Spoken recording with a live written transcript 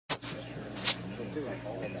Number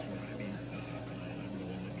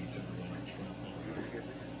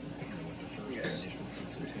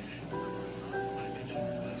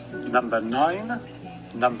 9,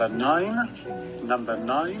 number 9, number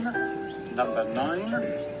 9, number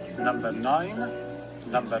 9, number 9,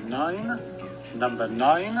 number 9, number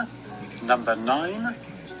 9, number 9,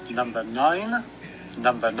 number 9,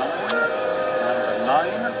 number 9, number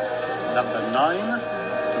 9, number 9,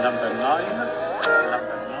 number 9,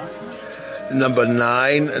 Number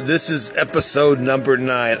 9. This is episode number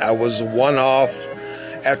 9. I was one off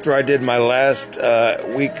after I did my last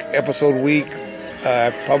episode week.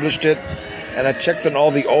 I published it, and I checked on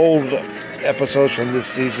all the old episodes from this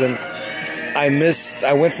season. I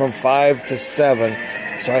went from 5 to 7,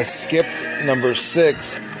 so I skipped number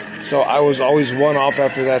 6. So I was always one off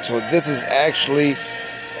after that. So this is actually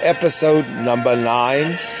episode number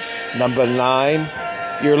 9. Number 9.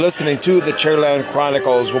 You're listening to the Chairland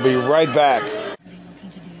Chronicles. We'll be right back.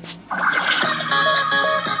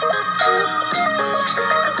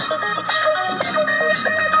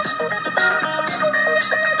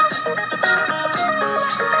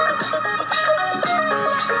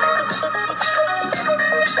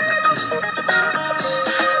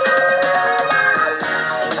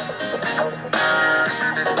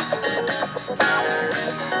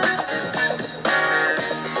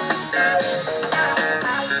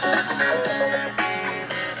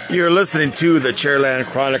 You're listening to the Chairland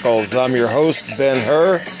Chronicles. I'm your host, Ben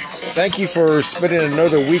Hur. Thank you for spending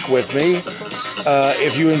another week with me.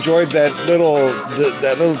 If you enjoyed that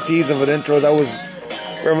little tease of an intro, that was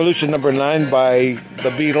Revolution number 9 by the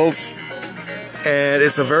Beatles. And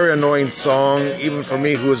it's a very annoying song, even for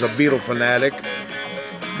me who is a Beatle fanatic.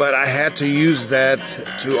 But I had to use that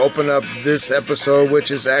to open up this episode,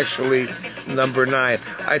 which is actually number 9.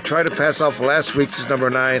 I tried to pass off last week's as number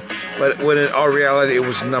 9, but when in all reality it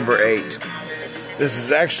was number 8. This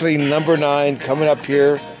is actually number 9 coming up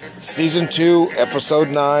here, season 2, episode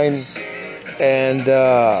 9, and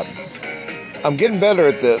I'm getting better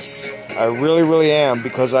at this. I really, really am,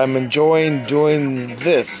 because I'm enjoying doing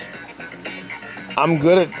this. I'm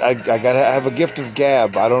good at, I have a gift of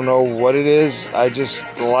gab. I don't know what it is. I just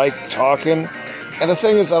like talking. And the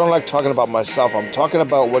thing is, I don't like talking about myself. I'm talking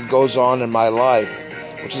about what goes on in my life,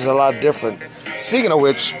 which is a lot different. Speaking of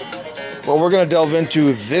which, what we're going to delve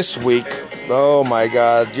into this week, oh my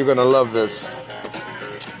God, you're going to love this.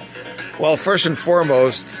 Well, first and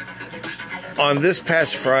foremost, on this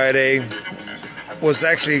past Friday was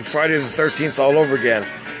actually Friday the 13th all over again.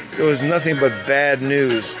 It was nothing but bad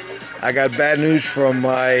news. I got bad news from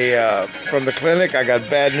the clinic. I got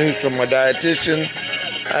bad news from my dietitian.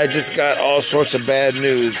 I just got all sorts of bad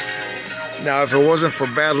news. Now, if it wasn't for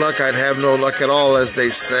bad luck, I'd have no luck at all, as they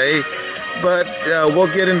say. But we'll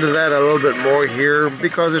get into that a little bit more here,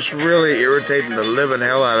 because it's really irritating the living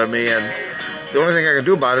hell out of me. And the only thing I can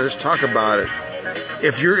do about it is talk about it.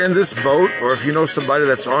 If you're in this boat, or if you know somebody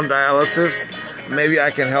that's on dialysis, maybe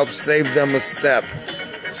I can help save them a step.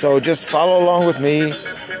 So just follow along with me,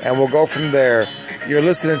 and we'll go from there. You're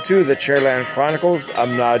listening to the Chairland Chronicles.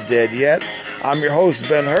 I'm not dead yet. I'm your host,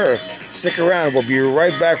 Ben Hur. Stick around. We'll be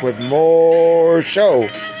right back with more show.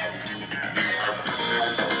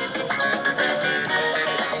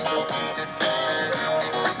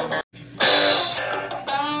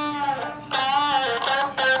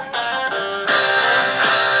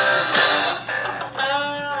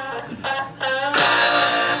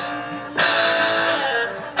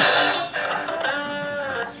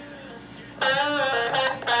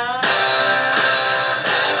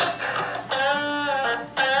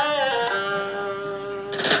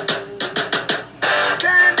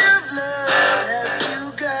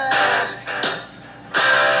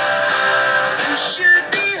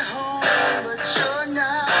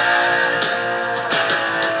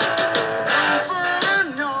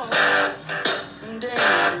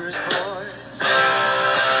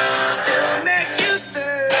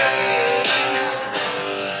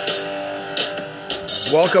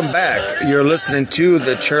 Welcome back. You're listening to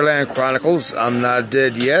the Chairland Chronicles. I'm not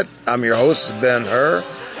dead yet. I'm your host, Ben Hur,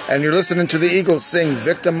 and you're listening to the Eagles sing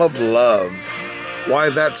Victim of Love. Why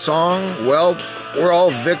that song? Well, we're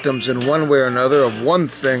all victims in one way or another of one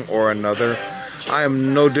thing or another. I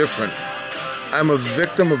am no different. I'm a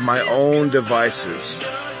victim of my own devices.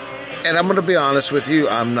 And I'm going to be honest with you,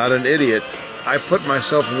 I'm not an idiot. I put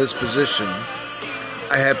myself in this position.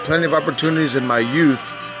 I had plenty of opportunities in my youth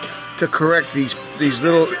to correct these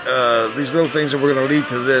little things that were going to lead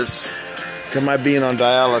to this, to my being on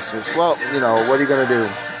dialysis. Well, what are you going to do?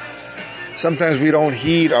 Sometimes we don't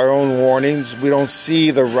heed our own warnings. We don't see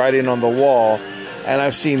the writing on the wall. And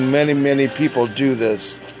I've seen many, many people do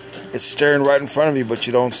this. It's staring right in front of you, but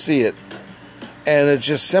you don't see it. And it's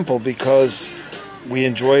just simple because we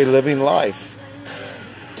enjoy living life.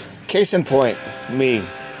 Case in point, me.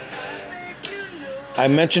 I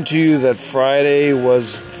mentioned to you that Friday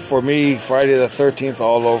was, for me, Friday the 13th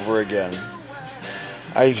all over again.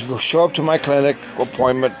 I show up to my clinic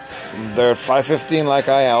appointment. They're at 5:15 like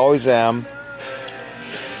I always am.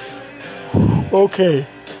 Okay.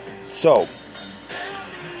 So,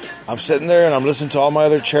 I'm sitting there and I'm listening to all my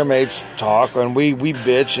other chairmates talk, and we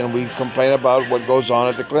bitch and we complain about what goes on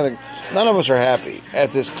at the clinic. None of us are happy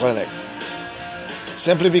at this clinic.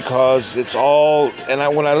 Simply because it's all,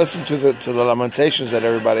 and when I listen to the lamentations that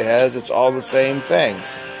everybody has, it's all the same thing.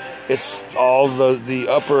 It's all the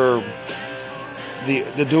upper,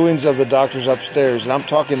 the doings of the doctors upstairs. And I'm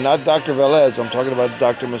talking not Dr. Velez, I'm talking about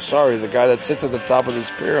Dr. Masari, the guy that sits at the top of this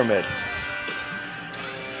pyramid.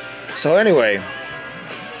 So anyway,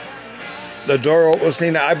 the door opens.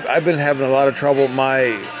 I've been having a lot of trouble.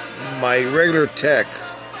 My regular tech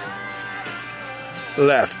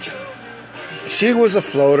left. She was a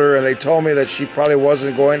floater, and they told me that she probably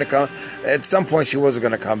wasn't going to come. At some point, she wasn't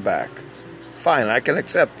going to come back. Fine, I can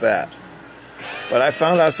accept that. But I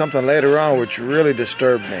found out something later on which really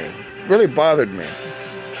disturbed me, really bothered me.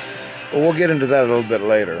 But we'll get into that a little bit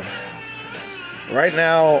later. Right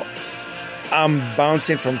now, I'm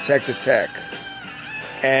bouncing from tech to tech.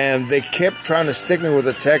 And they kept trying to stick me with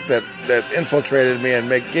a tech that infiltrated me and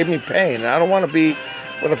gave me pain. And I don't want to be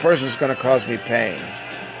with a person that's going to cause me pain.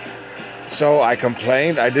 So I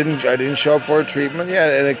complained. I didn't show up for a treatment.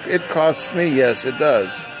 Yeah, and it costs me. Yes, it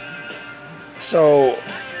does. So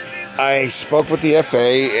I spoke with the FA,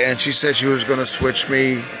 and she said she was going to switch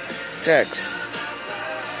me techs.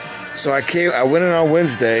 So I went in on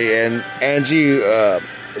Wednesday, and Angie,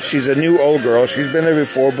 she's a new old girl. She's been there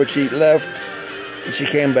before, but she left. She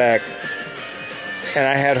came back, and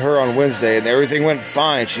I had her on Wednesday, and everything went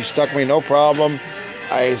fine. She stuck me, no problem.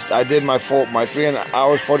 I did my 3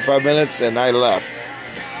 hours, 45 minutes, and I left.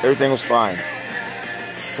 Everything was fine.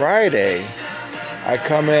 Friday, I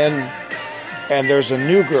come in, and there's a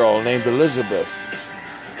new girl named Elizabeth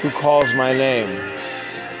who calls my name.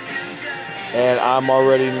 And I'm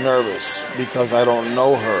already nervous because I don't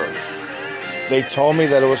know her. They told me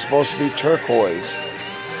that it was supposed to be Turquoise,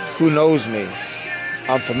 who knows me.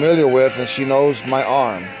 I'm familiar with, and she knows my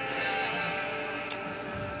arm.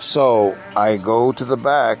 So I go to the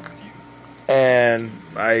back and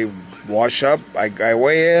I wash up. I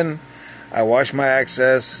weigh in. I wash my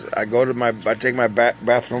access. I take my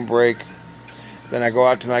bathroom break. Then I go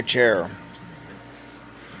out to my chair.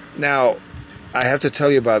 Now, I have to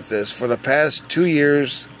tell you about this. For the past 2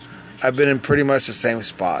 years, I've been in pretty much the same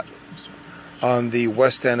spot on the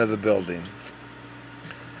west end of the building.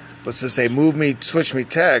 But since they switched me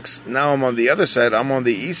techs, now I'm on the other side. I'm on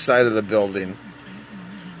the east side of the building.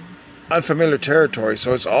 Unfamiliar territory,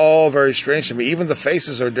 so it's all very strange to me. Even the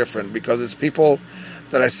faces are different because it's people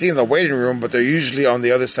that I see in the waiting room, but they're usually on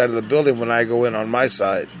the other side of the building when I go in on my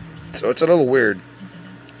side. So it's a little weird.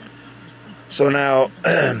 So now,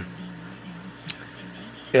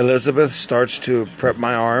 Elizabeth starts to prep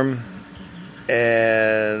my arm,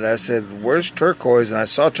 and I said, "Where's Turquoise?" And I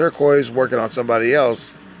saw Turquoise working on somebody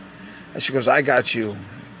else, and she goes, "I got you."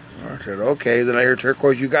 I said, "Okay." Then I hear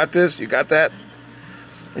Turquoise, "You got this? You got that?"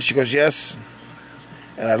 And she goes, "Yes."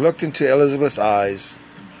 And I looked into Elizabeth's eyes,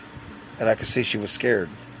 and I could see she was scared.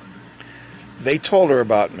 They told her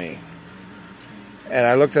about me. And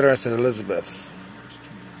I looked at her and said, "Elizabeth,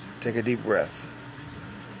 take a deep breath.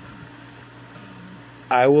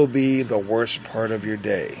 I will be the worst part of your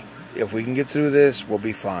day. If we can get through this, we'll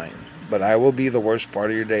be fine. But I will be the worst part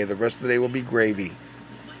of your day. The rest of the day will be gravy.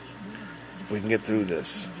 If we can get through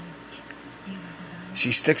this."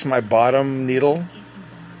 She sticks my bottom needle.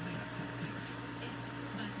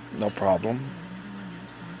 No problem.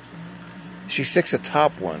 She sticks a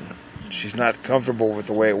top one. She's not comfortable with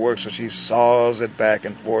the way it works, so she saws it back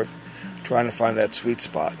and forth, trying to find that sweet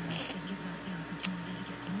spot.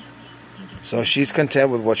 So she's content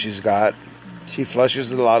with what she's got. She flushes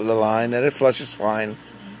the line, and it flushes fine.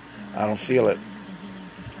 I don't feel it.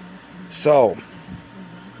 So,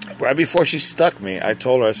 right before she stuck me, I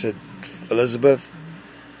told her, I said, "Elizabeth,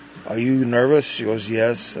 are you nervous?" She goes,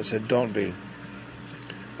 "Yes." I said, "Don't be."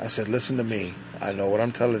 I said, "Listen to me. I know what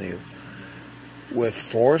I'm telling you. With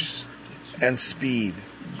force and speed,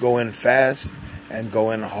 go in fast and go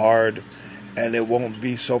in hard, and it won't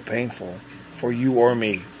be so painful for you or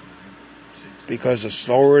me. Because the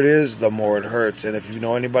slower it is, the more it hurts. And if you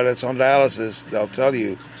know anybody that's on dialysis, they'll tell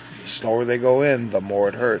you, the slower they go in, the more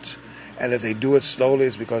it hurts. And if they do it slowly,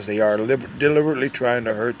 it's because they are deliberately trying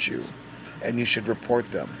to hurt you, and you should report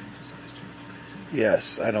them."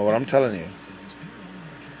 Yes, I know what I'm telling you.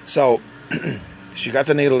 So, she got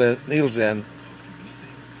the needles in.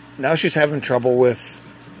 Now she's having trouble with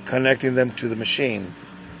connecting them to the machine.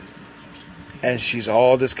 And she's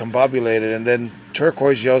all discombobulated. And then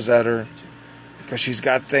Turquoise yells at her because she's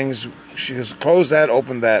got things. She goes, close that,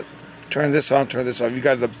 open that. Turn this on, turn this off. You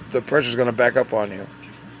got the pressure's going to back up on you.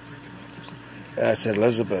 And I said,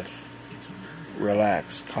 Elizabeth,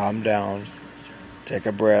 relax, calm down, take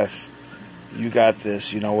a breath. You got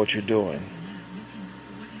this. You know what you're doing.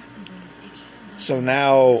 So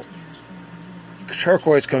now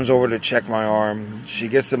Turquoise comes over to check my arm. She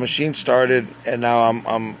gets the machine started, and now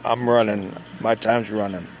I'm running. My time's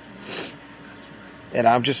running, and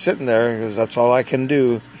I'm just sitting there because that's all I can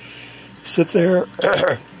do. Sit there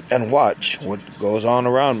and watch what goes on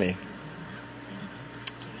around me.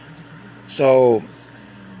 So,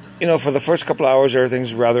 for the first couple of hours,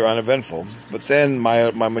 everything's rather uneventful. But then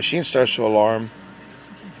my machine starts to alarm,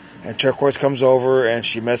 and Turquoise comes over, and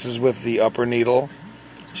she messes with the upper needle.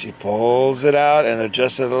 She pulls it out and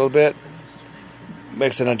adjusts it a little bit,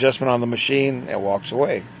 makes an adjustment on the machine, and walks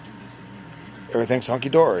away. Everything's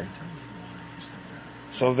hunky-dory.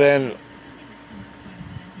 So then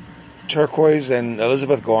Turquoise and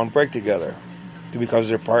Elizabeth go on break together because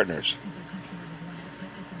they're partners.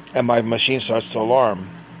 And my machine starts to alarm.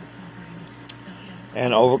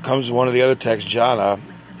 And over comes one of the other techs, Jana,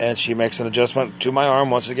 and she makes an adjustment to my arm.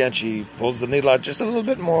 Once again, she pulls the needle out just a little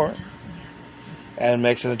bit more and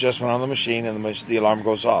makes an adjustment on the machine, and the alarm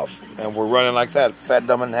goes off. And we're running like that, fat,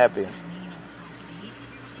 dumb, and happy.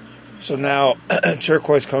 So now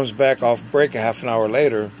Turquoise comes back off break a half an hour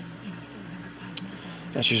later,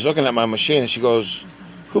 and she's looking at my machine, and she goes,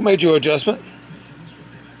 "Who made your adjustment?"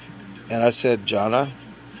 And I said, "Jana."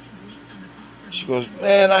 She goes,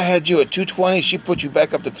 "Man, I had you at 220. She put you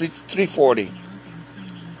back up to 340.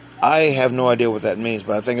 I have no idea what that means,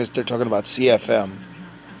 but I think they're talking about CFM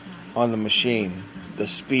on the machine, the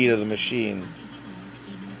speed of the machine.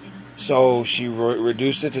 So she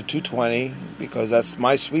reduced it to 220 because that's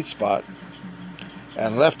my sweet spot,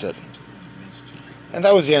 and left it. And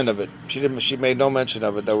that was the end of it. She made no mention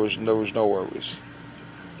of it. There was no worries.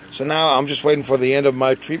 So now I'm just waiting for the end of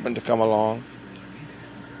my treatment to come along.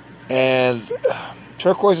 And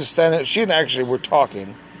Turquoise is standing. She and actually were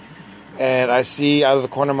talking, and I see out of the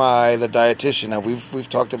corner of my eye the dietitian. Now we've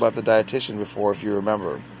talked about the dietitian before, if you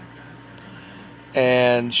remember.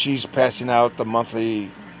 And she's passing out the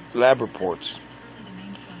monthly lab reports.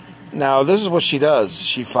 Now this is what she does.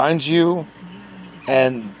 She finds you,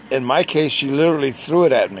 and in my case, she literally threw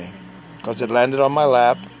it at me because it landed on my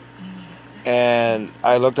lap. And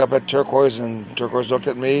I looked up at Turquoise, and Turquoise looked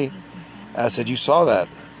at me, and I said, "You saw that?"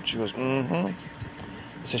 She goes, "Mm-hmm."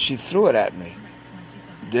 So she threw it at me.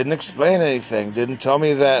 Didn't explain anything. Didn't tell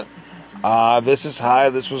me that this is high,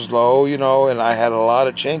 this was low, and I had a lot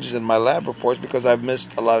of changes in my lab reports because I've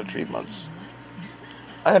missed a lot of treatments.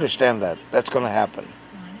 I understand that. That's going to happen.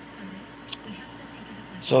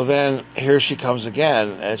 So then here she comes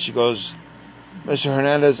again, and she goes, "Mr.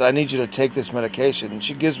 Hernandez, I need you to take this medication." And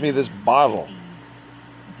she gives me this bottle.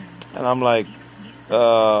 And I'm like,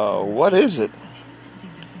 what is it?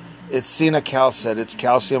 It's Cinacalcet. It's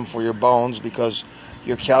calcium for your bones because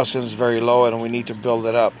your calcium is very low and we need to build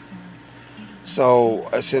it up. So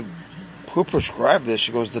I said, "Who prescribed this?"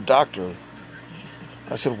 She goes, "The doctor."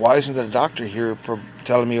 I said, "Why isn't the doctor here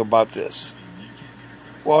telling me about this?"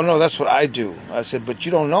 "Well, no, that's what I do." I said, "But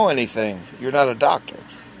you don't know anything. You're not a doctor."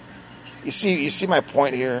 You see my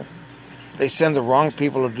point here? They send the wrong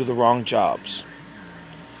people to do the wrong jobs.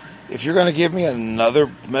 If you're going to give me another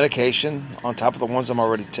medication on top of the ones I'm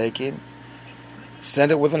already taking,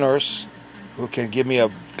 send it with a nurse who can give me a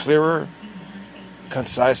clearer,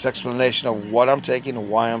 concise explanation of what I'm taking and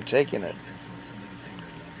why I'm taking it.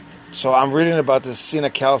 So I'm reading about this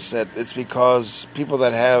Cinacalcet. It's because people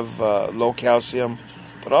that have low calcium,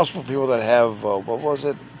 but also for people that have,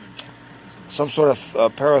 some sort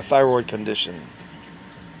of parathyroid condition.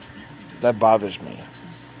 That bothers me.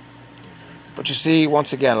 But you see,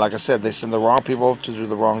 once again, like I said, they send the wrong people to do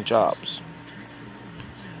the wrong jobs.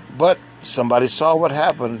 But somebody saw what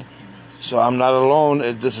happened, so I'm not alone.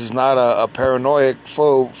 This is not a paranoid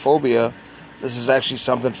phobia. This is actually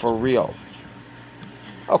something for real.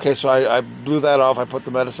 Okay, so I blew that off. I put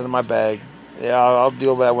the medicine in my bag. Yeah, I'll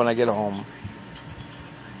deal with that when I get home.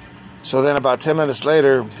 So then about 10 minutes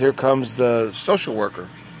later, here comes the social worker.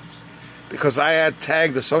 Because I had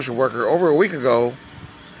tagged the social worker over a week ago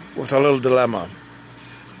with a little dilemma.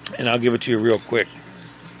 And I'll give it to you real quick.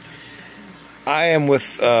 I am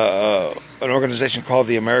with an organization called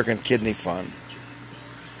the American Kidney Fund.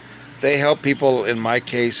 They help people, in my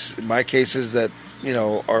cases, that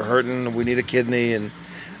are hurting, we need a kidney, and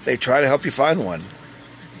they try to help you find one.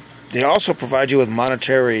 They also provide you with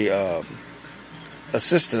monetary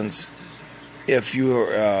assistance if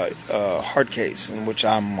you're a hard case, in which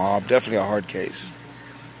I'm definitely a hard case.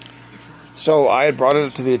 So I had brought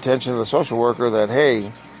it to the attention of the social worker that,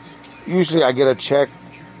 hey, usually I get a check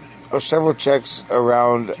or several checks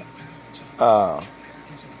around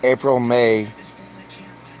April, May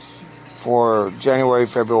for January,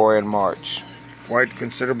 February, and March. Quite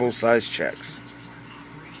considerable size checks.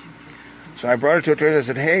 So I brought it to a trader and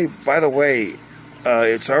said, hey, by the way,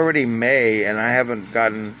 it's already May and I haven't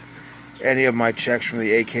gotten any of my checks from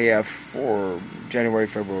the AKF for January,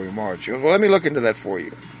 February, March. She goes, well, let me look into that for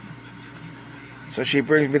you. So she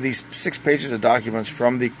brings me these 6 pages of documents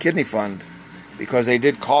from the kidney fund, because they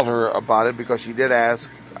did call her about it, because she did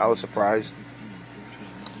ask. I was surprised.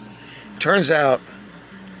 Turns out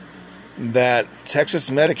that Texas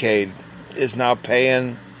Medicaid is now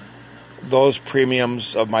paying those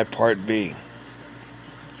premiums of my Part B.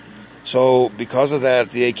 So because of that,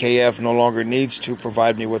 the AKF no longer needs to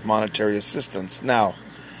provide me with monetary assistance. Now,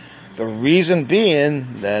 the reason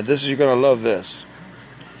being that you're going to love this.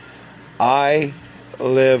 I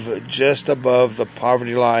live just above the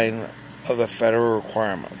poverty line of the federal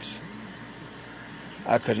requirements.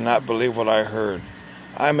 I could not believe what I heard.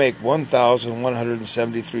 I make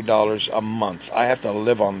 $1,173 a month. I have to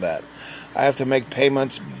live on that. I have to make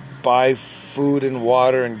payments, buy food and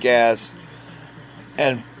water and gas,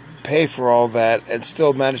 and pay for all that, and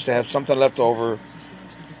still manage to have something left over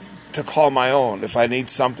to call my own. If I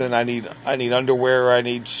need something, I need underwear, I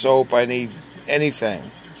need soap, I need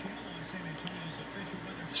anything.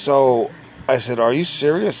 So I said, are you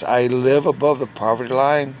serious? I live above the poverty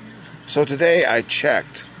line? So today I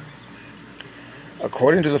checked.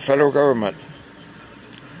 According to the federal government,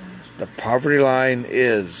 the poverty line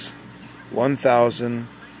is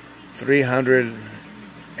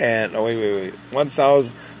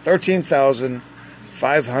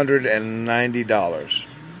 $13,590.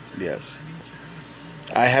 Yes.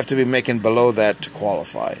 I have to be making below that to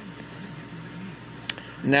qualify.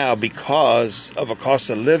 Now, because of a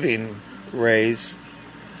cost of living raise,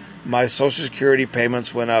 my Social Security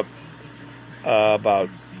payments went up about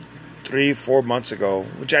 3-4 months ago,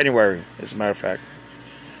 January, as a matter of fact,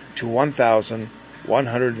 to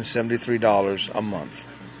 $1,173 a month.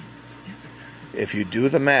 If you do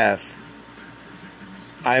the math,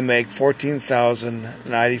 I make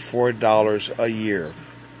 $14,094 a year.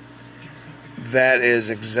 That is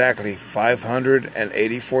exactly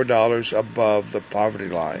 $584 above the poverty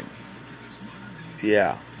line.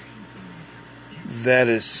 Yeah. That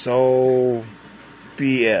is so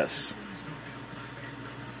BS.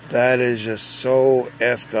 That is just so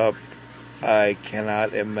effed up. I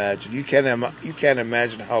cannot imagine. You can't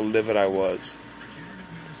imagine how livid I was,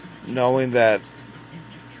 knowing that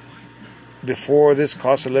before this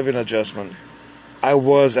cost of living adjustment, I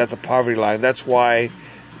was at the poverty line. That's why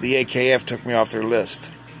the AKF took me off their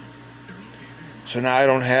list. So now I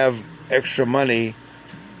don't have extra money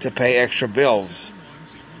to pay extra bills.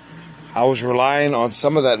 I was relying on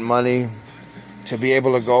some of that money to be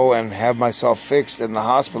able to go and have myself fixed in the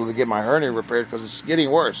hospital to get my hernia repaired, because it's getting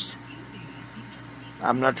worse.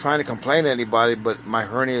 I'm not trying to complain to anybody, but my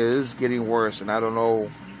hernia is getting worse, and I don't know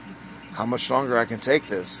how much longer I can take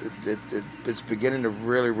this. It's beginning to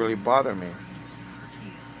really, really bother me.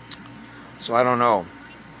 So I don't know.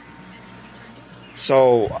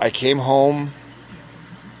 So I came home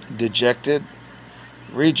dejected,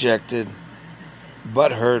 rejected,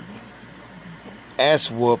 butthurt,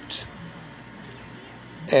 ass whooped,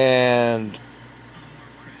 and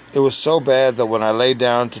it was so bad that when I lay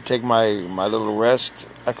down to take my little rest,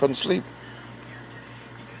 I couldn't sleep.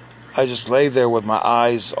 I just lay there with my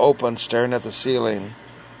eyes open, staring at the ceiling.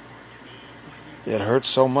 It hurt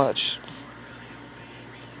so much.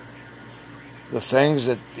 The things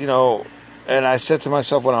that, and I said to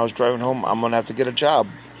myself when I was driving home, I'm going to have to get a job.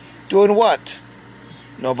 Doing what?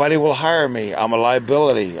 Nobody will hire me. I'm a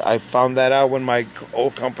liability. I found that out when my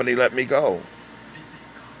old company let me go.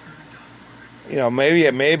 Maybe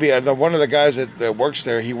one of the guys that works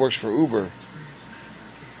there, he works for Uber.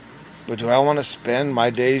 But do I want to spend my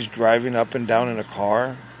days driving up and down in a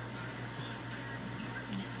car?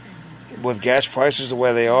 With gas prices the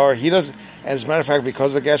way they are, he doesn't. As a matter of fact,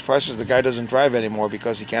 because of the gas prices, the guy doesn't drive anymore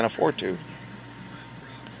because he can't afford to.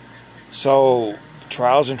 So,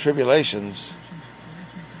 trials and tribulations.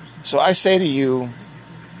 So I say to you,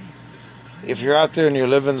 if you're out there and you're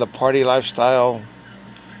living the party lifestyle,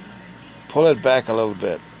 pull it back a little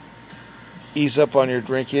bit. Ease up on your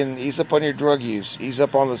drinking, ease up on your drug use, ease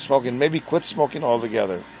up on the smoking, maybe quit smoking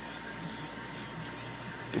altogether.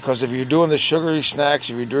 Because if you're doing the sugary snacks,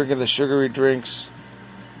 if you're drinking the sugary drinks,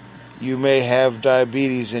 you may have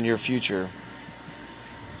diabetes in your future.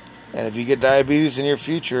 And if you get diabetes in your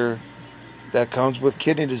future, that comes with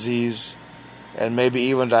kidney disease and maybe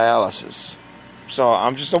even dialysis. So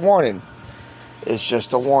I'm just a warning. It's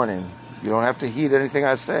just a warning. You don't have to heed anything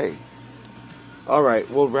I say. All right,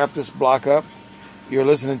 we'll wrap this block up. You're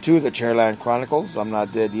listening to the Chairland Chronicles. I'm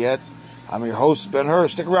not dead yet. I'm your host, Ben Hur.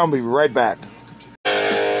 Stick around. We'll be right back.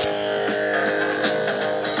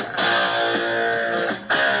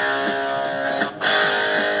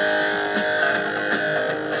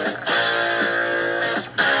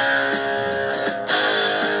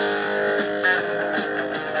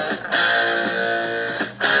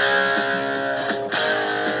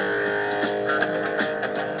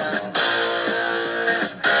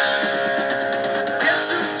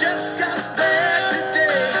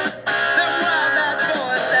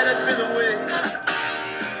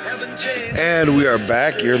 And we are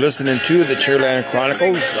back. You're listening to the Chairland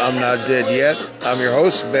Chronicles. I'm not dead yet. I'm your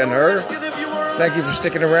host, Ben Hur. Thank you for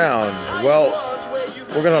sticking around. Well,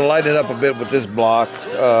 we're going to lighten it up a bit with this block.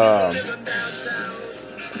 Got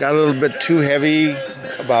a little bit too heavy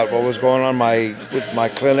about what was going on with my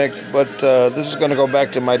clinic, but this is going to go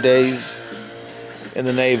back to my days in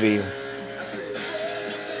the Navy.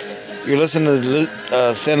 You're listening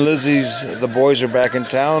to Thin Lizzy's The Boys Are Back in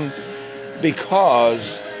Town,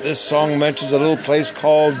 because this song mentions a little place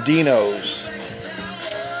called Dino's.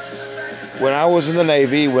 When I was in the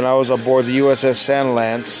Navy, when I was aboard the USS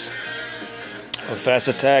Sandlance, a fast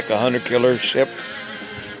attack, a hunter killer ship,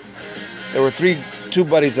 there were two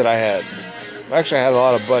buddies that I had. Actually, I had a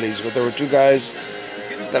lot of buddies, but there were two guys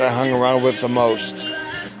that I hung around with the most.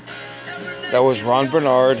 That was Ron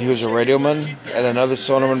Bernard, he was a radioman, and another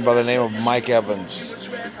sonarman by the name of Mike Evans.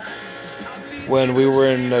 When we were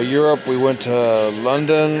in Europe, we went to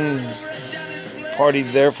London,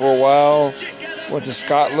 partied there for a while, went to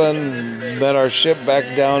Scotland, met our ship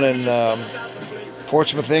back down in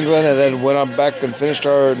Portsmouth, England, and then went on back and finished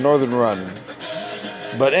our northern run.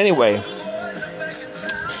 But anyway,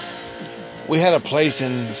 we had a place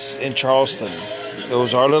in Charleston. It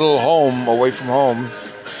was our little home away from home,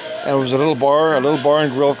 and it was a little bar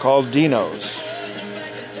and grill called Dino's.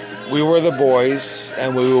 We were the boys,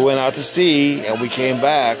 and we went out to sea, and we came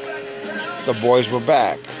back. The boys were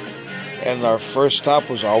back. And our first stop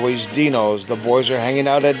was always Dino's. The boys are hanging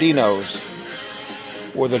out at Dino's,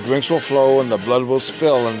 where the drinks will flow and the blood will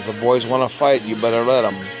spill, and if the boys want to fight, you better let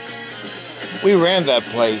them. We ran that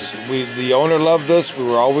place. The owner loved us. We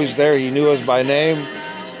were always there. He knew us by name.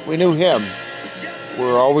 We knew him. We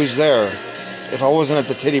were always there. If I wasn't at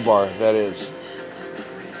the titty bar, that is.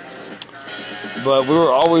 But we were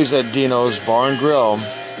always at Dino's Bar and Grill,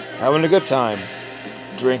 having a good time,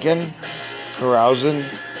 drinking, carousing,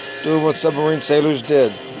 doing what submarine sailors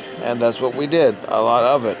did. And that's what we did, a lot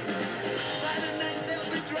of it.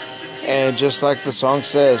 And just like the song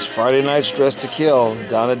says, Friday nights dressed to kill,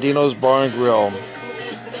 down at Dino's Bar and Grill.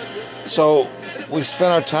 So we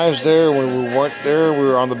spent our times there. When we weren't there, we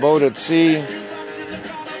were on the boat at sea.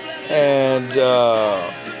 And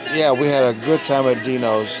we had a good time at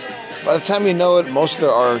Dino's. By the time you know it, most of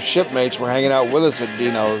our shipmates were hanging out with us at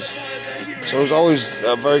Dino's. So it was always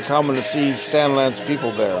very common to see Sandlance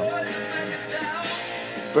people there.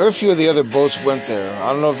 Very few of the other boats went there.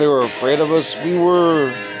 I don't know if they were afraid of us.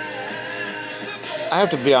 I have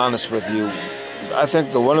to be honest with you. I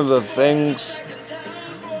think one of the things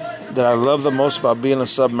that I love the most about being a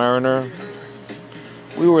submariner,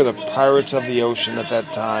 we were the pirates of the ocean at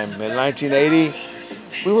that time. In 1980,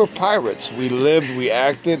 we were pirates. We lived, we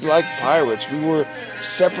acted like pirates. We were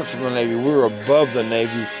separate from the Navy. We were above the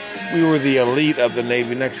Navy. We were the elite of the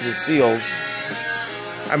Navy next to the SEALs.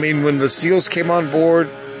 I mean, when the SEALs came on board,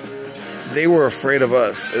 they were afraid of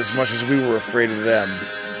us as much as we were afraid of them.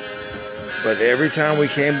 But every time we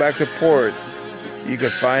came back to port, you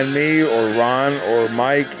could find me or Ron or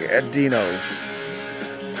Mike at Dino's.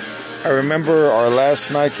 I remember our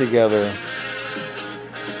last night together.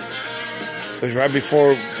 It was right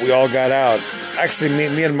before we all got out. Actually,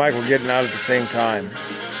 me and Mike were getting out at the same time.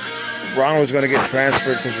 Ron was going to get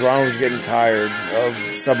transferred because Ron was getting tired of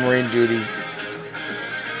submarine duty.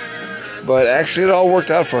 But actually, it all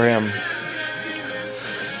worked out for him.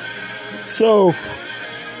 So,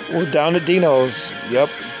 we're down at Dino's. Yep.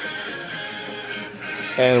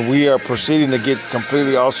 And we are proceeding to get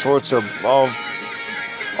completely all sorts of, all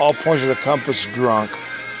points of the compass drunk.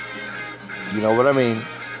 You know what I mean?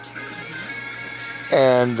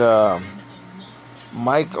 And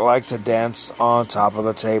Mike liked to dance on top of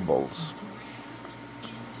the tables.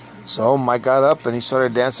 So Mike got up and he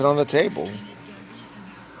started dancing on the table.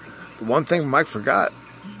 one thing Mike forgot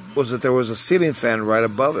was that there was a ceiling fan right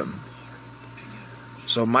above him.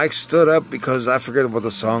 So Mike stood up because I forget what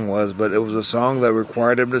the song was, but it was a song that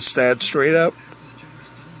required him to stand straight up.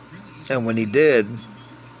 And when he did,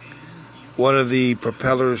 one of the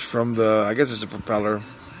propellers from the, I guess it's a propeller,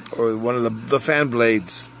 or one of the fan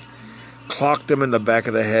blades, clocked him in the back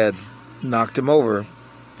of the head, knocked him over,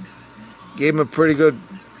 gave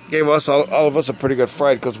us all of us a pretty good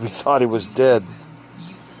fright because we thought he was dead.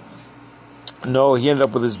 No, he ended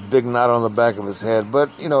up with this big knot on the back of his head, but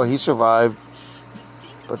he survived.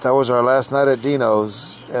 But that was our last night at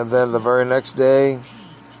Dino's, and then the very next day,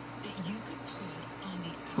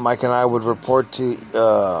 Mike and I would report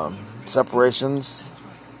to separations,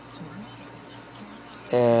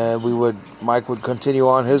 and Mike would continue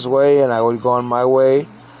on his way, and I would go on my way.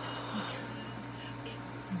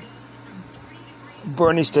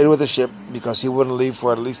 Bernie stayed with the ship because he wouldn't leave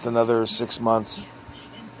for at least another 6 months.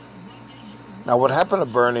 Now, what happened to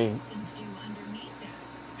Bernie?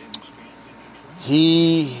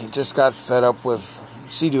 He just got fed up with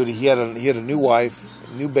sea duty. He had a new wife,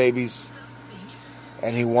 new babies,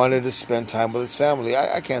 and he wanted to spend time with his family.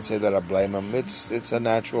 I can't say that I blame him. It's a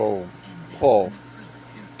natural pull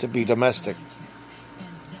to be domestic.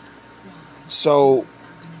 So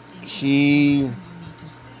he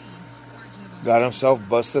got himself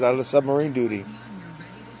busted out of submarine duty.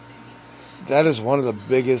 That is one of the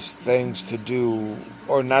biggest things to do,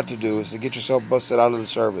 or not to do, is to get yourself busted out of the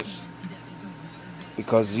service,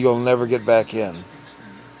 because you'll never get back in.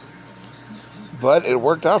 But it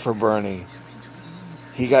worked out for Bernie.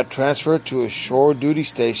 He got transferred to a shore duty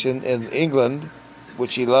station in England,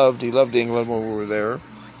 which he loved. He loved England when we were there.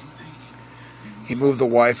 He moved the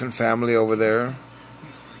wife and family over there.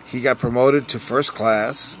 He got promoted to first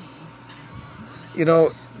class.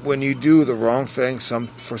 When you do the wrong thing,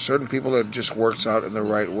 for certain people it just works out in the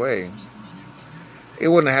right way. It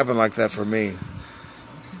wouldn't happen like that for me.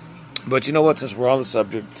 But you know what? Since we're on the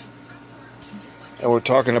subject, and we're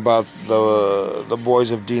talking about the boys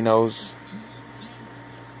of Dino's,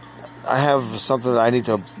 I have something that I need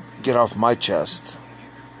to get off my chest.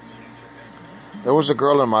 There was a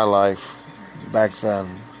girl in my life back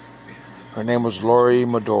then. Her name was Lori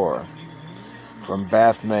Madore from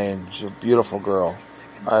Bath, Maine. She's a beautiful girl.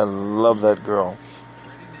 I love that girl.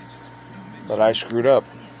 But I screwed up.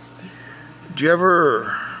 Do you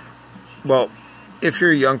ever... Well, if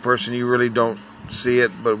you're a young person, you really don't see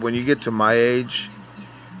it. But when you get to my age,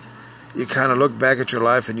 you kind of look back at your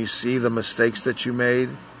life and you see the mistakes that you made.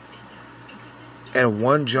 And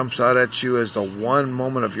one jumps out at you as the one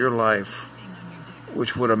moment of your life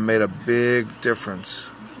which would have made a big difference.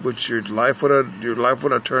 Which your life would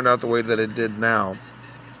have turned out the way that it did now.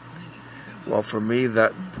 Well, for me,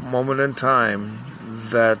 that moment in time,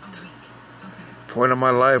 that point of my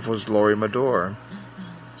life was Lori Madore.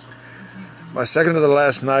 My second to the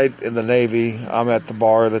last night in the Navy, I'm at the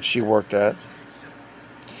bar that she worked at.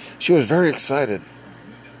 She was very excited.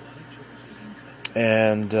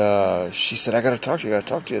 And she said, I got to talk to you.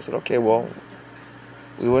 I said, okay, well,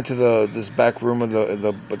 we went to this back room of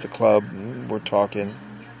the club. And we're talking.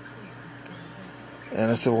 And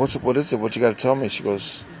I said, what is it? What you got to tell me? She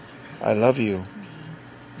goes, I love you.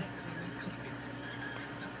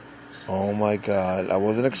 Oh my God, I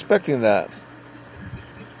wasn't expecting that.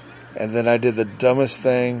 And then I did the dumbest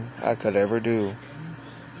thing I could ever do,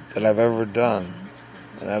 that I've ever done.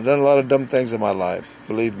 And I've done a lot of dumb things in my life,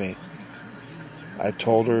 believe me. I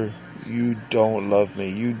told her, you don't love me.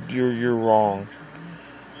 You're wrong.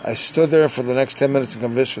 I stood there for the next 10 minutes and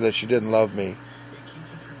convinced her that she didn't love me.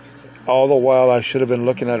 All the while I should have been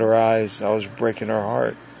looking at her eyes. I was breaking her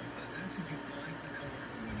heart.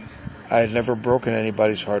 I had never broken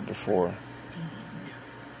anybody's heart before.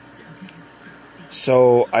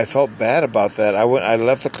 So I felt bad about that. I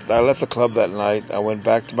left the club that night. I went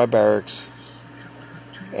back to my barracks.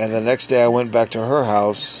 And the next day I went back to her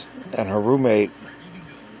house, and her roommate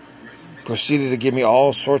proceeded to give me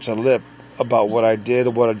all sorts of lip about what I did,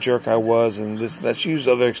 what a jerk I was, and this. That she used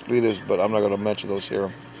other expletives, but I'm not going to mention those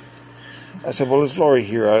here. I said, well, it's Lori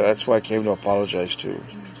here. That's why I came to apologize to her.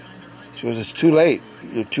 She goes, it's too late.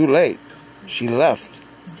 You're too late. She left.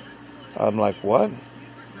 I'm like, what?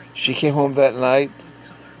 She came home that night,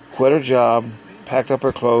 quit her job, packed up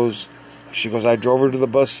her clothes. She goes, I drove her to the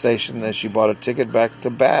bus station, and she bought a ticket back to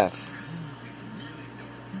Bath.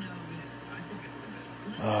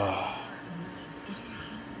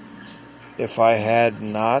 If I had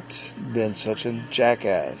not been such a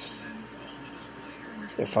jackass,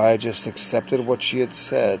 if I had just accepted what she had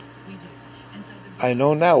said, I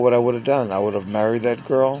know now what I would have done. I would have married that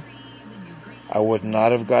girl. I would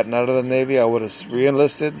not have gotten out of the Navy. I would have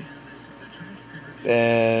re-enlisted,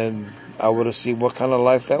 and I would have seen what kind of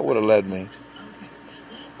life that would have led me.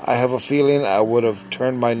 I have a feeling I would have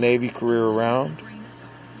turned my Navy career around.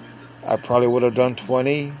 I probably would have done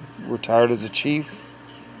 20, retired as a chief,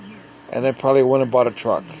 and then probably went and bought a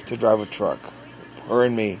truck to drive a truck. Her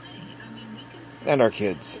and me. And our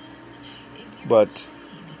kids. But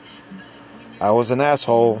I was an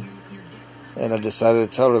asshole, and I decided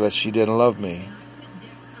to tell her that she didn't love me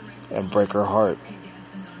and break her heart.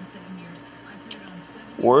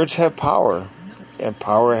 Words have power, and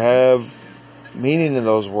power have meaning in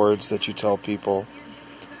those words that you tell people,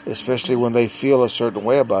 especially when they feel a certain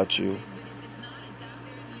way about you.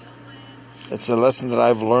 It's a lesson that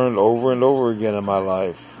I've learned over and over again in my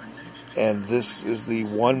life, and this is the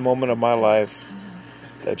one moment of my life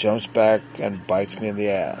that jumps back and bites me in the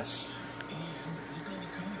ass.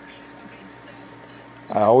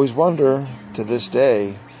 I always wonder, to this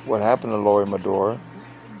day, what happened to Lori Madore.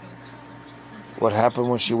 What happened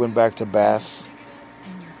when she went back to Bath?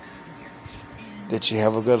 Did she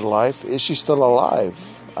have a good life? Is she still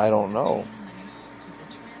alive? I don't know.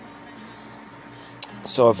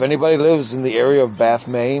 So if anybody lives in the area of Bath,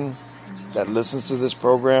 Maine, that listens to this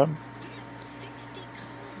program,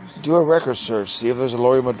 do a record search. See if there's a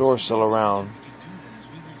Lori Madore still around.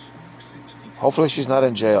 Hopefully she's not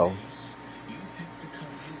in jail.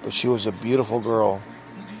 But she was a beautiful girl,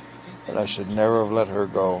 and I should never have let her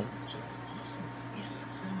go.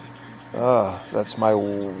 That's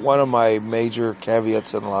one of my major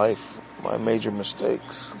caveats in life, my major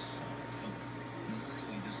mistakes.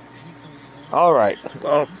 All right,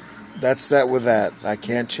 well, that's that with that. I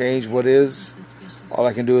can't change what is. All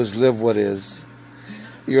I can do is live what is.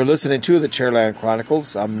 You're listening to the Chairland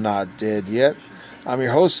Chronicles. I'm not dead yet. I'm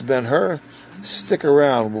your host, Ben Hur. Stick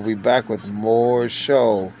around. We'll be back with more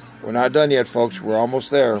show. We're not done yet, folks. We're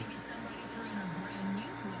almost there.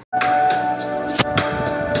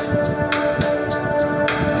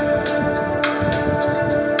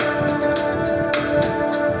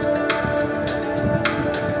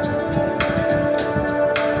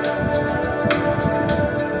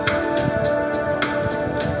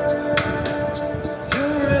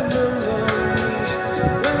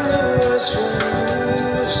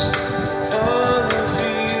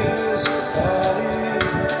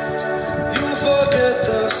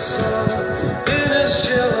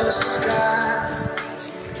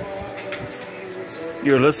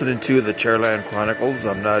 You're listening to the Chairland Chronicles.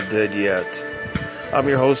 I'm not dead yet. I'm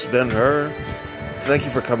your host, Ben Hur. Thank you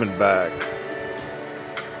for coming back.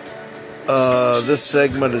 This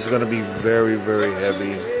segment is going to be very, very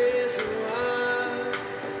heavy.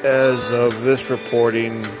 As of this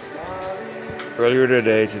reporting, earlier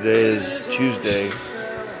today is Tuesday,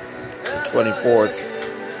 the 24th,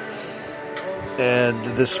 and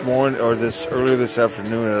earlier this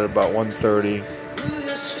afternoon at about 1:30,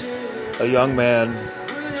 a young man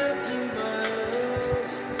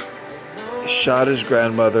shot his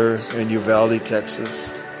grandmother in Uvalde,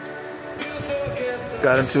 Texas,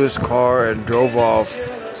 got into his car and drove off,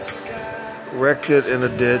 wrecked it in a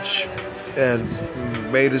ditch, and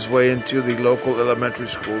made his way into the local elementary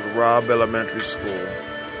school, the Robb Elementary School,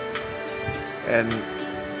 and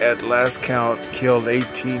at last count killed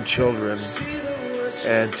 18 children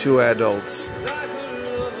and 2 adults.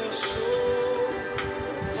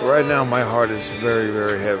 Right now my heart is very,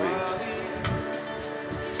 very heavy.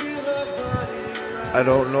 I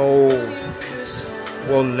don't know,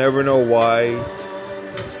 we'll never know why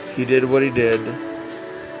he did what he did.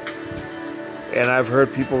 And I've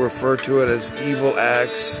heard people refer to it as evil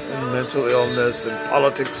acts and mental illness and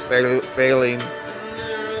politics failing.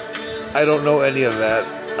 I don't know any of that.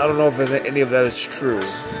 I don't know if any of that is true.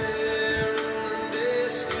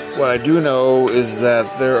 What I do know is that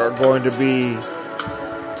there are going to be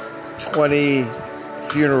 20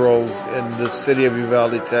 funerals in the city of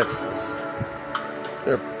Uvalde, Texas.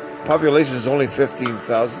 Their population is only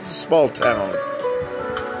 15,000. It's a small town.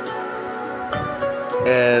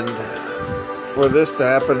 And for this to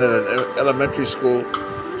happen in an elementary school,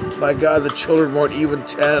 my God, the children weren't even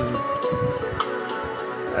 10.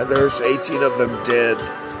 And there's 18 of them dead.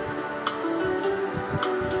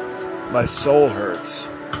 My soul hurts.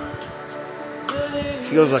 It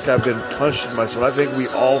feels like I've been punched in my soul. I think we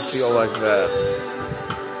all feel like that.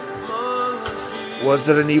 Was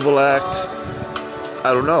it an evil act?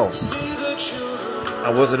 I don't know. I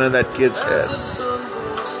wasn't in that kid's head.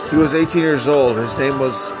 He was 18 years old. His name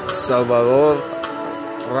was Salvador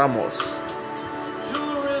Ramos.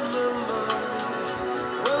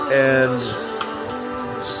 And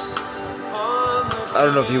I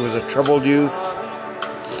don't know if he was a troubled youth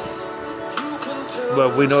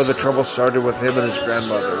But we know the trouble started with him and his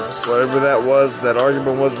grandmother. Whatever that was, that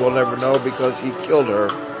argument was, we'll never know because he killed her.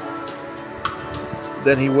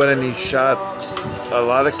 Then he went and he shot a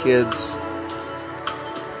lot of kids.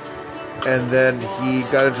 And then he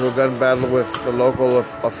got into a gun battle with the local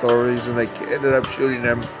authorities, and they ended up shooting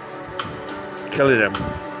him, killing him.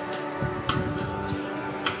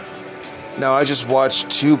 Now, I just watched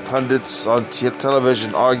two pundits on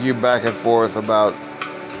television argue back and forth about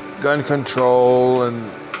gun control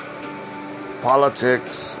and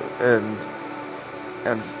politics and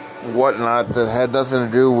whatnot that had nothing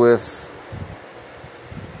to do with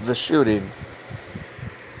the shooting.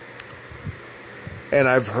 And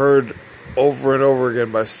I've heard over and over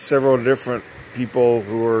again by several different people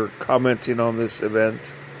who are commenting on this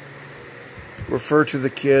event refer to the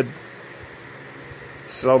kid,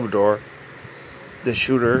 Salvador, the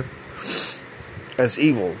shooter, as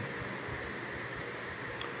evil.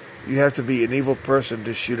 You have to be an evil person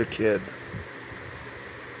to shoot a kid.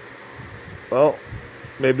 Well,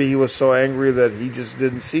 maybe he was so angry that he just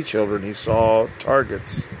didn't see children. He saw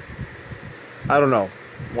targets. I don't know.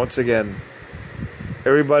 Once again,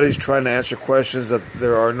 everybody's trying to answer questions that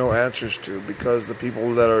there are no answers to because the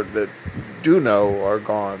people that do know are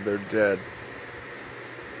gone. They're dead.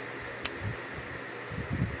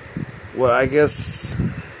 Well, I guess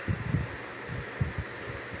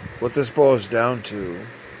what this boils down to,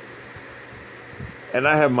 and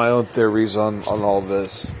I have my own theories on all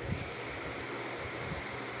this.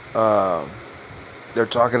 They're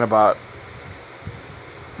talking about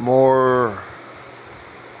more.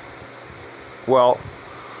 Well,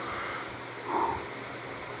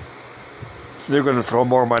 they're going to throw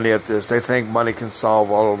more money at this. They think money can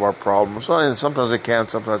solve all of our problems. Well, and sometimes it can,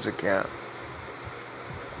 sometimes it can't.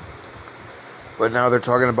 But now they're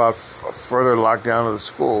talking about further lockdown of the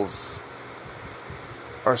schools.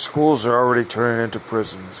 Our schools are already turning into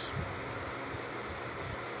prisons.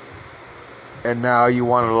 And now you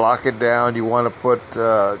want to lock it down. You want to put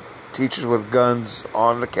teachers with guns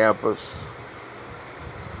on the campus.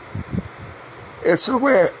 It's the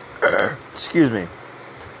way, excuse me.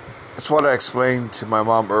 It's what I explained to my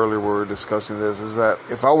mom earlier when we were discussing this, is that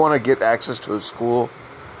if I want to get access to a school,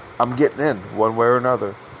 I'm getting in one way or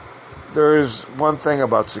another. There is one thing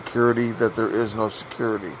about security, that there is no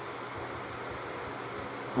security.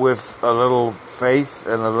 With a little faith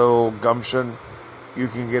and a little gumption, you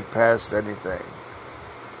can get past anything.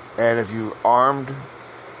 And if you're armed,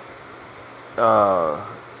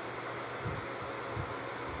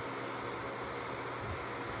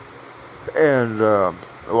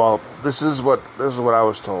 well, this is what I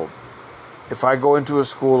was told. If I go into a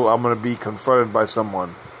school, I'm going to be confronted by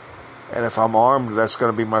someone. And if I'm armed, that's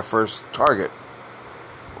going to be my first target.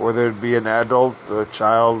 Whether it be an adult, a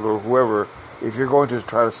child, or whoever. If you're going to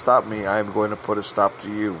try to stop me, I'm going to put a stop to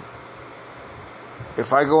you.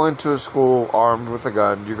 If I go into a school armed with a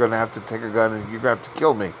gun, you're going to have to take a gun and you're going to have to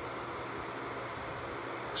kill me.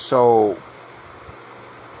 So,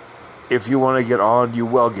 if you want to get on, you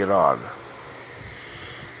will get on.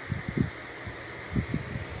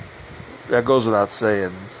 That goes without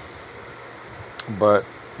saying. But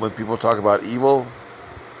when people talk about evil,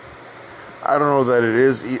 I don't know that it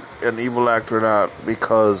is an evil act or not,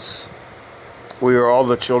 because we are all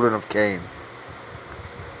the children of Cain.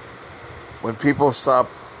 When people stop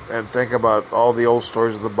and think about all the old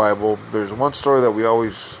stories of the Bible, there's one story that we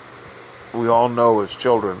all know as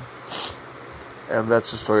children, and that's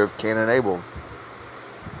the story of Cain and Abel.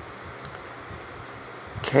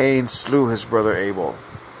 Cain slew his brother Abel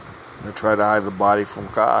and tried to hide the body from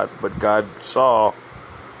God, but God saw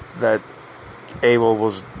that Abel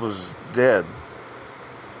was dead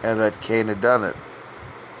and that Cain had done it.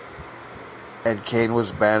 And Cain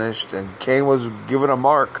was banished, and Cain was given a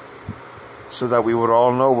mark so that we would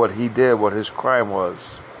all know what he did, what his crime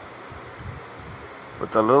was.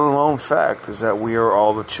 But the little known fact is that we are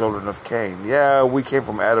all the children of Cain. Yeah, we came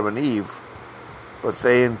from Adam and Eve, but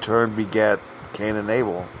they in turn begat Cain and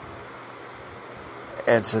Abel.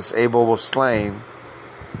 And since Abel was slain,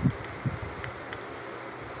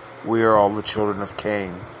 we are all the children of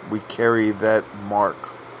Cain. We carry that mark,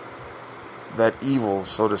 that evil,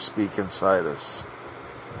 so to speak, inside us.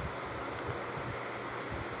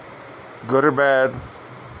 Good or bad,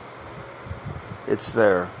 it's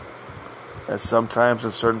there. And sometimes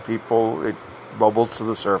in certain people, it bubbles to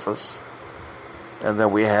the surface. And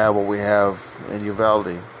then we have what we have in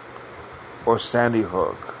Uvalde, or Sandy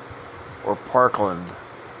Hook, or Parkland,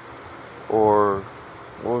 or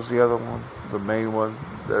what was the other one? The main one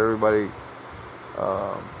that everybody,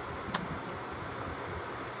 oh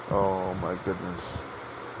my goodness.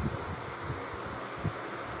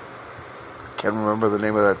 can't remember the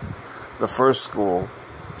name of the first school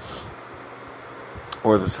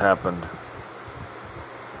where this happened.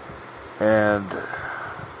 And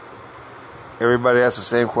everybody asks the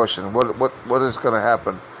same question. What is going to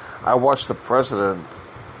happen? I watched the president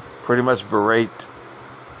pretty much berate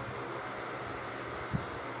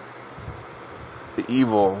the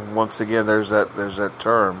evil. Once again, there's that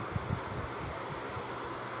term.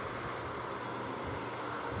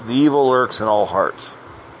 The evil lurks in all hearts.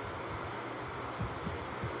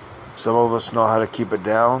 Some of us know how to keep it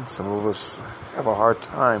down. Some of us have a hard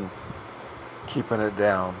time keeping it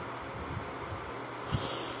down.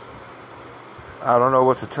 I don't know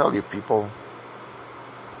what to tell you, people.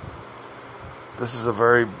 This is a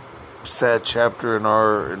very sad chapter in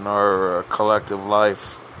our collective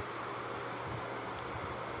life.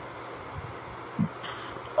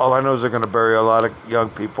 All I know is they're going to bury a lot of young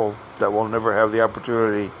people that will never have the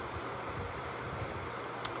opportunity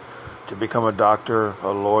to become a doctor,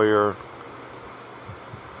 a lawyer,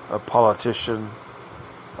 a politician,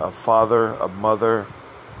 a father, a mother.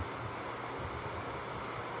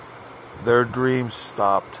 Their dreams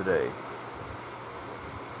stop today.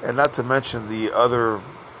 And not to mention the other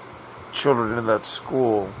children in that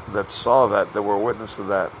school that saw that were witness to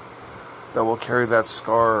that will carry that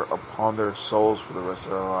scar upon their souls for the rest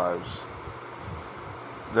of their lives.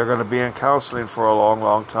 They're going to be in counseling for a long,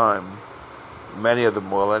 long time. Many of them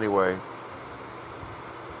will anyway.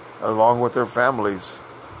 Along with their families.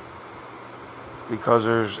 Because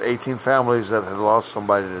there's 18 families that had lost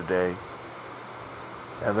somebody today.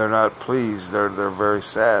 And they're not pleased. They're very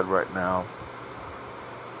sad right now.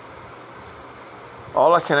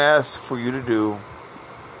 All I can ask for you to do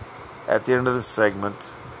at the end of the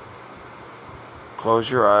segment, close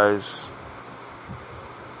your eyes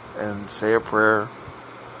and say a prayer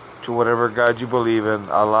to whatever God you believe in,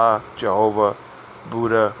 Allah, Jehovah,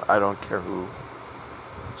 Buddha, I don't care who.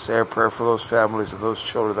 Say a prayer for those families and those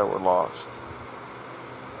children that were lost.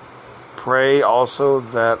 Pray also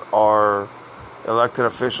that our elected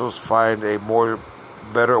officials find a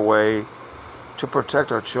better way to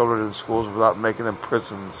protect our children in schools without making them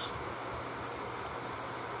prisons.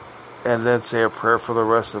 And then say a prayer for the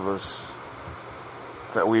rest of us,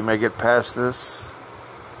 that we may get past this,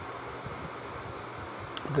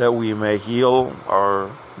 that we may heal our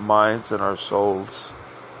minds and our souls,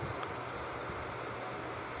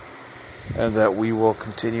 and that we will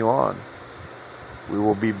continue on. We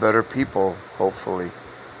will be better people, hopefully.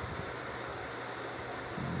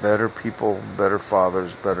 Better people, better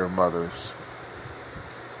fathers, better mothers.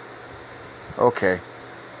 Okay.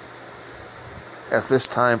 At this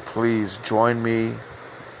time, please join me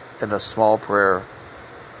in a small prayer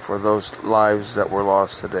for those lives that were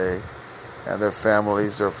lost today and their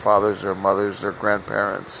families, their fathers, their mothers, their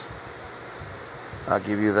grandparents. I'll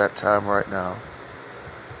give you that time right now.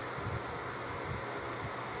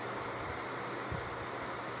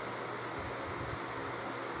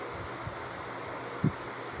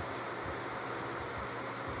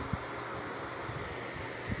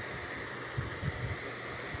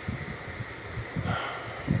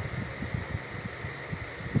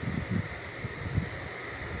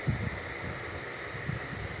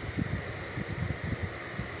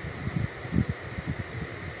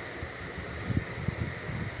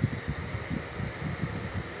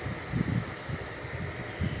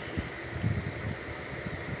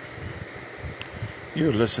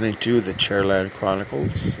 You're listening to the Chairland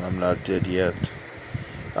Chronicles. I'm not dead yet.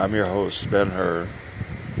 I'm your host, Ben Hur.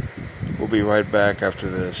 We'll be right back after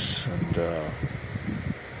this and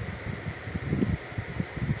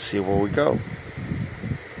see where we go.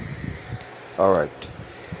 All right.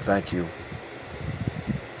 Thank you.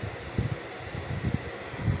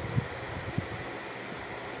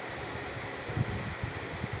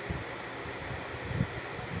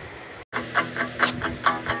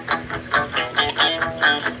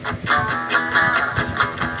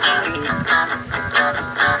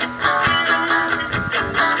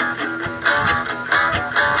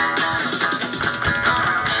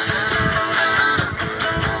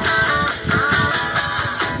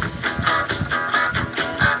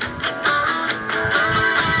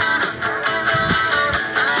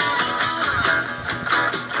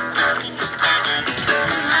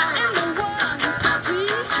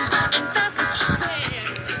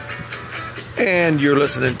 And you're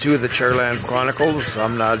listening to the Chairland Chronicles.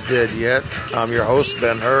 I'm not dead yet. I'm your host,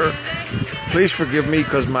 Ben Hur. Please forgive me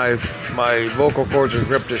because my vocal cords are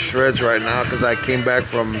ripped to shreds right now because I came back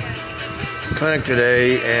from clinic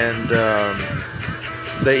today and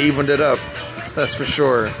they evened it up. That's for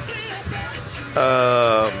sure.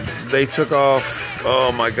 They took off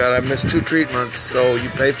Oh my God, I missed 2 treatments, so you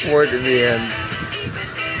pay for it in the end.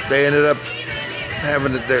 They ended up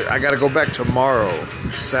having it there. I got to go back tomorrow,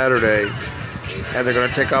 Saturday, and they're going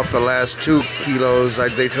to take off the last 2 kilos.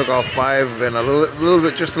 They took off 5 and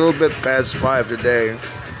just a little bit past 5 today.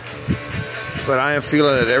 But I am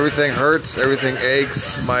feeling it. Everything hurts, everything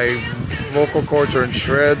aches. My vocal cords are in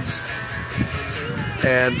shreds,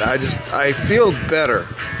 and I feel better,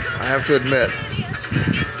 I have to admit,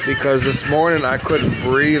 because this morning I couldn't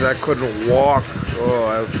breathe, I couldn't walk.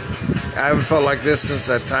 I haven't felt like this since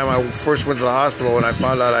that time I first went to the hospital when I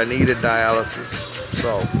found out I needed dialysis.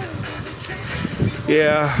 So,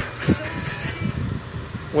 yeah,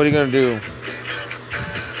 what are you gonna do?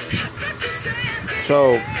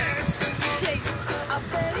 So,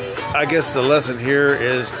 I guess the lesson here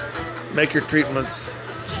is make your treatments.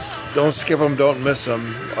 Don't skip them, don't miss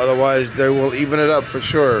them. Otherwise, they will even it up for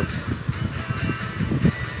sure.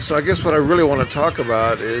 So I guess what I really want to talk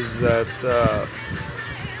about is that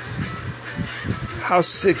how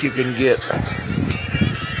sick you can get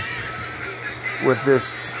with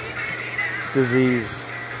this disease.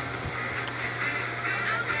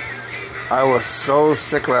 I was so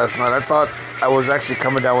sick last night. I thought I was actually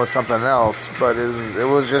coming down with something else, but it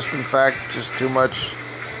was just, in fact, just too much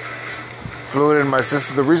fluid in my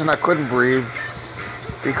system. The reason I couldn't breathe,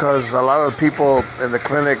 because a lot of the people in the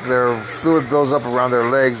clinic, their fluid builds up around their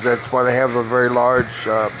legs. That's why they have the very large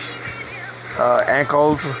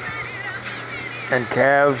ankles and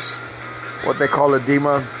calves, what they call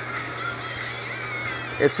edema.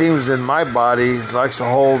 It seems in my body, it likes to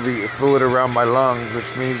hold the fluid around my lungs,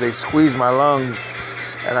 which means they squeeze my lungs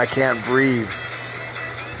and I can't breathe.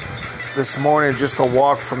 This morning, just to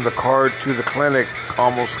walk from the car to the clinic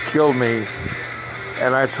almost killed me.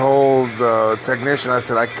 And I told the technician, I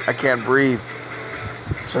said, I can't breathe.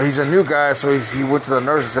 So he's a new guy, so he went to the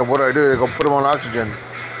nurse and said, what do I do? They go, put him on oxygen.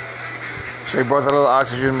 So he brought the little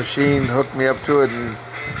oxygen machine, hooked me up to it, and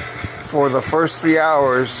for the first 3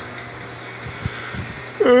 hours,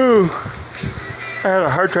 I had a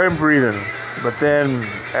hard time breathing. But then,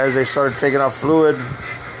 as they started taking off fluid,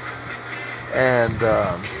 and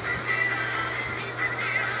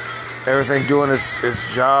everything doing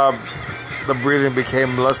its job, the breathing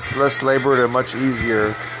became less labored and much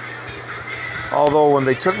easier. Although when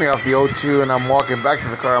they took me off the O2 and I'm walking back to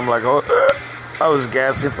the car, I'm like, I was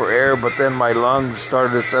gasping for air, but then my lungs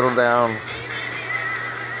started to settle down.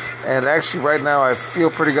 And actually right now I feel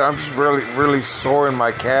pretty good. I'm just really, really sore in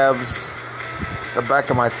my calves. The back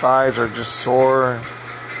of my thighs are just sore.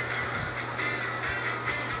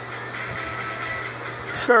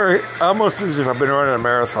 Sorry, almost as if I've been running a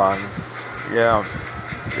marathon. Yeah,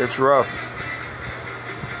 it's rough.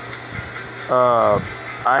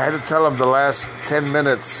 I had to tell him the last 10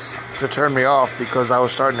 minutes to turn me off because I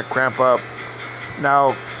was starting to cramp up.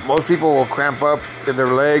 Now, most people will cramp up in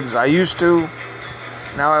their legs. I used to.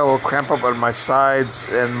 Now I will cramp up on my sides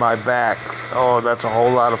and my back. Oh, that's a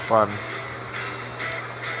whole lot of fun.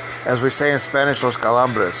 As we say in Spanish, los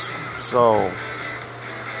calambres. So,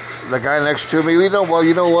 the guy next to me, you know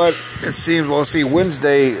what? It seems,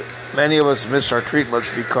 Wednesday, many of us missed our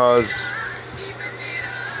treatments because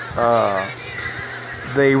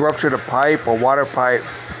they ruptured a water pipe.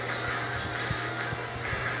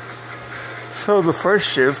 So the first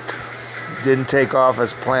shift didn't take off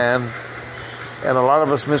as planned, and a lot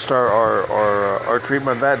of us missed our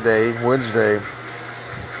treatment that day, Wednesday.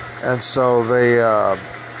 And so they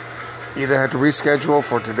either had to reschedule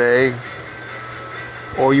for today,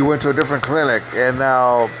 or you went to a different clinic. And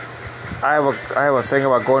now I have a thing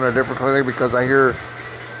about going to a different clinic because I hear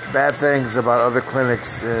bad things about other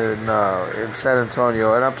clinics in San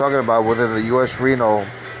Antonio, and I'm talking about within the U.S. Renal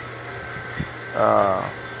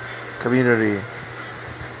community.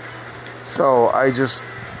 So I just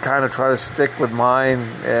kind of try to stick with mine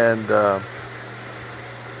and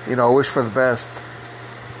wish for the best.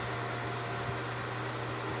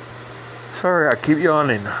 Sorry, I keep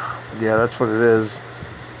yawning. Yeah, that's what it is.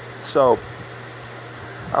 So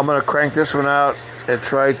I'm gonna crank this one out and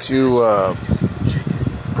try to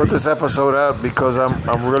put this episode out because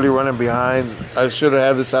I'm really running behind. I should have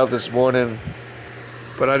had this out this morning,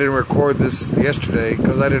 but I didn't record this yesterday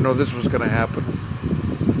because I didn't know this was going to happen.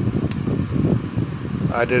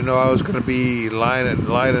 I didn't know I was going to be lying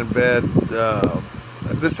in bed.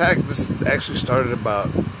 This actually started about,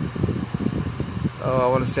 I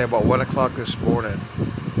want to say about 1 o'clock this morning.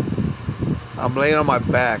 I'm laying on my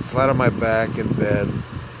back, flat on my back in bed,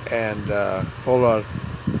 and hold on.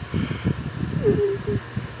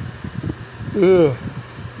 Ugh.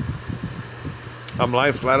 I'm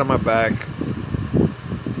lying flat on my back,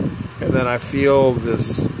 and then I feel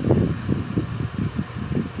this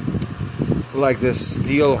like this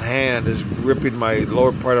steel hand is gripping my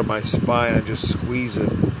lower part of my spine and just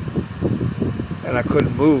squeezing. And I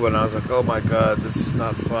couldn't move, and I was like, oh my God, this is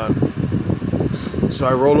not fun. So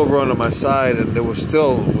I rolled over onto my side, and it was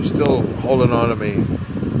still holding on to me.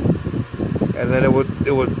 And then it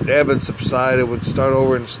would ebb and subside. It would start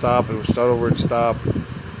over and stop. It would start over and stop.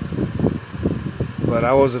 But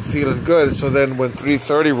I wasn't feeling good. So then when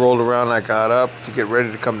 3:30 rolled around, I got up to get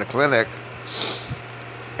ready to come to clinic.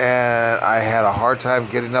 And I had a hard time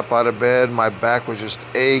getting up out of bed. My back was just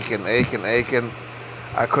aching. I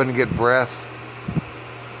couldn't get breath.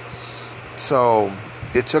 So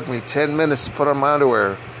it took me 10 minutes to put on my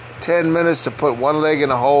underwear. 10 minutes to put one leg in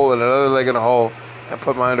a hole and another leg in a hole and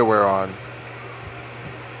put my underwear on.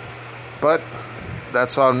 But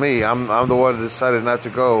that's on me. I'm the one that decided not to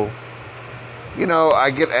go. You know, I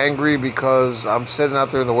get angry because I'm sitting out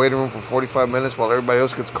there in the waiting room for 45 minutes while everybody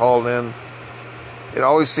else gets called in. It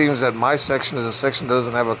always seems that my section is a section that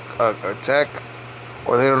doesn't have a tech,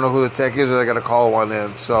 or they don't know who the tech is, or they got to call one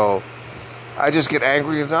in. So I just get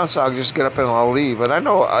angry, and so I'll just get up and I'll leave. And I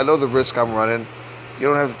know the risk I'm running. You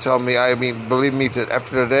don't have to tell me. I mean, believe me,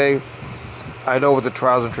 after today, I know what the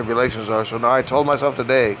trials and tribulations are. So now I told myself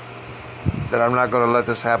today that I'm not going to let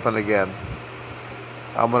this happen again.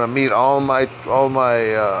 I'm going to meet all my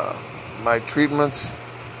treatments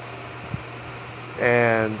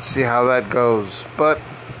and see how that goes. But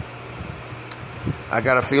I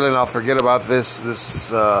got a feeling I'll forget about this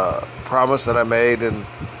promise that I made, and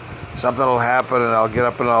something will happen, and I'll get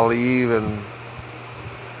up and I'll leave, and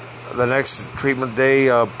the next treatment day,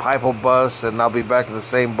 a pipe will bust, and I'll be back in the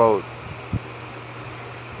same boat.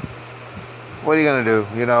 What are you going to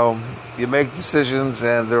do? You know, you make decisions,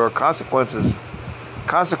 and there are consequences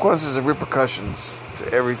and repercussions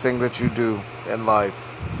to everything that you do in life.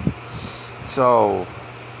 So,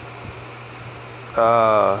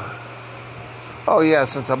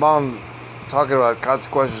 since I'm on talking about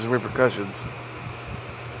consequences and repercussions,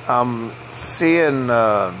 I'm seeing,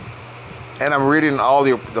 and I'm reading all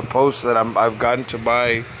the posts that I've gotten to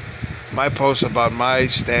my posts about my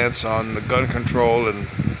stance on the gun control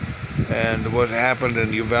and what happened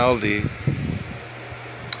in Uvalde.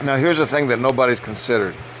 Now, here's the thing that nobody's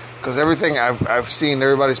considered, because everything I've seen,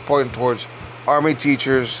 everybody's pointing towards Army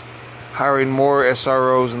teachers hiring more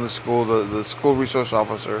SROs in the school, the school resource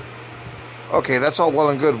officer. Okay, that's all well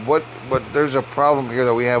and good. But there's a problem here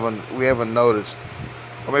that we haven't noticed,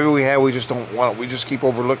 or maybe we have. We just don't want it. We just keep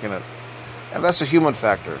overlooking it, and that's a human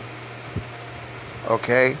factor.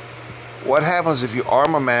 Okay, what happens if you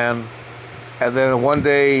arm a man, and then one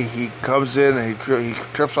day he comes in and he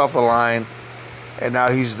trips off the line, and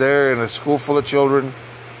now he's there in a school full of children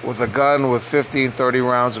with a gun with 15, 30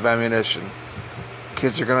 rounds of ammunition.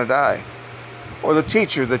 Kids are going to die. Or the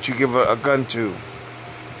teacher that you give a gun to,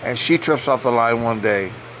 and she trips off the line one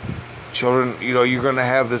day. Children, you're going to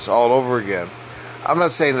have this all over again. I'm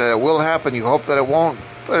not saying that it will happen. You hope that it won't,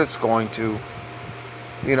 but it's going to.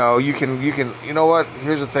 You know what?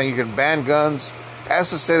 Here's the thing. You can ban guns.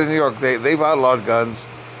 Ask the state of New York. They've outlawed guns.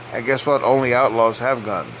 And guess what? Only outlaws have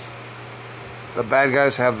guns. The bad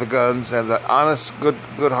guys have the guns, and the honest, good,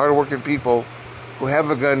 hardworking people who have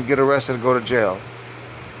a gun get arrested and go to jail.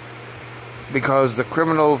 Because the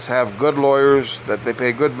criminals have good lawyers that they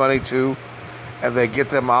pay good money to, and they get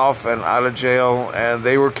them off and out of jail, and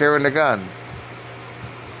they were carrying a gun.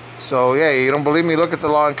 So, yeah, you don't believe me? Look at the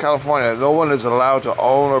law in California. No one is allowed to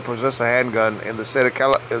own or possess a handgun in the state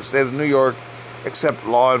of New York except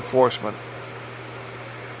law enforcement.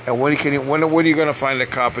 And when are you going to find a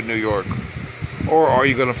cop in New York? Or are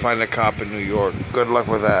you going to find a cop in New York? Good luck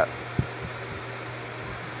with that.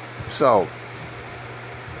 So,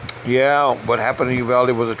 yeah, what happened in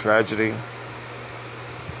Uvalde was a tragedy.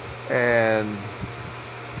 And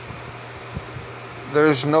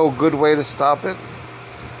there's no good way to stop it.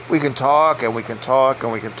 We can talk and we can talk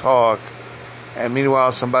and we can talk. And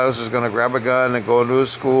meanwhile, somebody else is going to grab a gun and go into a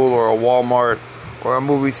school or a Walmart or a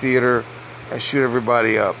movie theater and shoot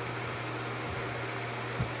everybody up.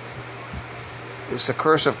 It's the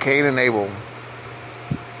curse of Cain and Abel.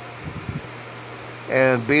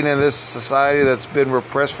 And being in this society that's been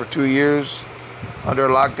repressed for 2 years, under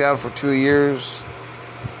lockdown for 2 years,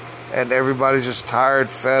 and everybody's just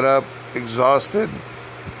tired, fed up, exhausted,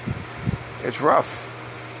 it's rough.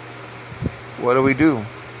 What do we do?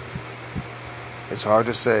 It's hard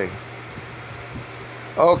to say.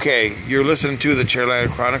 Okay, you're listening to the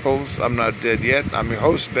Chairland Chronicles. I'm not dead yet. I'm your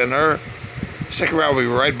host, Ben Hur. Stick around. We'll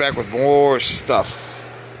be right back with more stuff.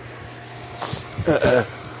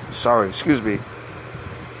 Sorry, excuse me.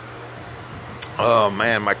 Oh,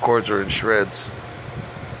 man, my cords are in shreds.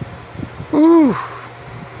 Whew.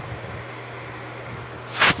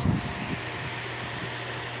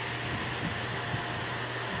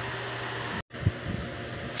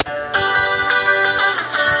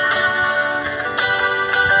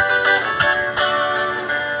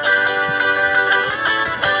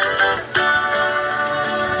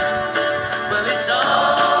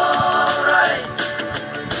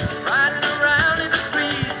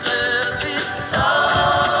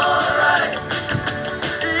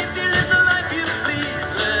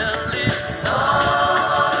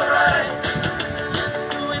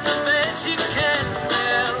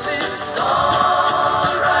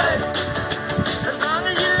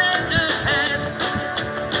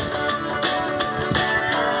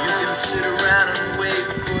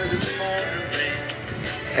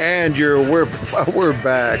 And we're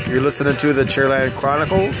back. You're listening to the Chairland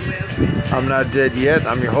Chronicles. I'm not dead yet.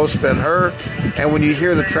 I'm your host, Ben Hur. And when you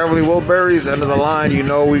hear the Traveling Wilburys end of the line, you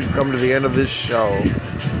know we've come to the end of this show.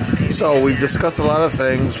 So we've discussed a lot of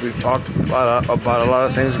things. We've talked about a lot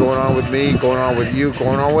of things going on with me, going on with you,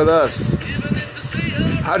 going on with us.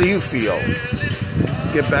 How do you feel?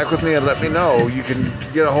 Get back with me and let me know. You can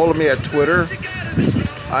get a hold of me at Twitter.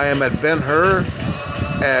 I am at Ben Hur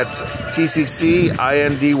at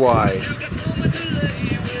TCCINDY.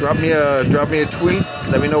 Drop me a tweet.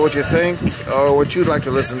 Let me know what you think or what you'd like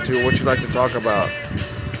to listen to, what you'd like to talk about.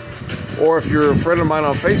 Or if you're a friend of mine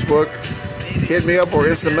on Facebook, hit me up or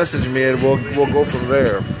instant message me and we'll go from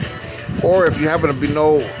there. Or if you happen to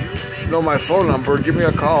know my phone number, give me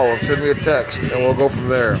a call or send me a text and we'll go from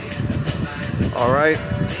there. All right?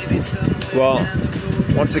 Well,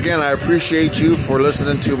 once again, I appreciate you for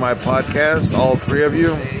listening to my podcast, all three of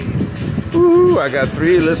you. Woo-hoo, I got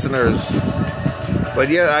 3 listeners. But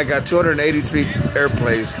yeah, I got 283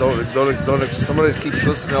 airplays. Don't somebody keeps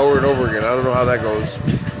listening over and over again. I don't know how that goes.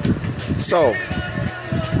 So,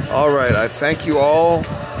 all right, I thank you all.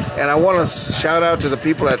 And I want to shout out to the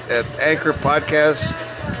people at Anchor Podcasts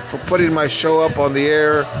for putting my show up on the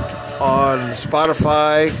air on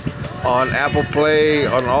Spotify, on Apple Play,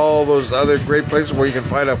 on all those other great places where you can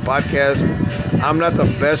find a podcast. I'm not the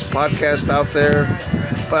best podcast out there,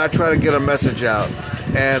 but I try to get a message out.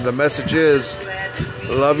 And the message is,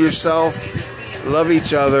 love yourself, love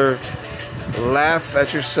each other, laugh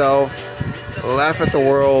at yourself, laugh at the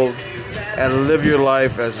world, and live your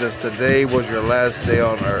life as if today was your last day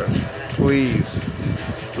on earth. Please,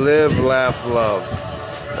 live, laugh, love.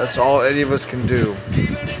 That's all any of us can do.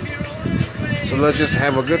 So let's just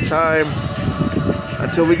have a good time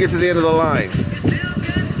until we get to the end of the line.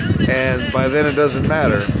 And by then it doesn't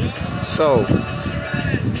matter. So,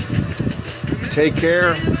 take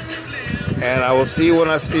care. And I will see you when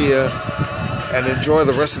I see you. And enjoy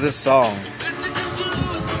the rest of this song.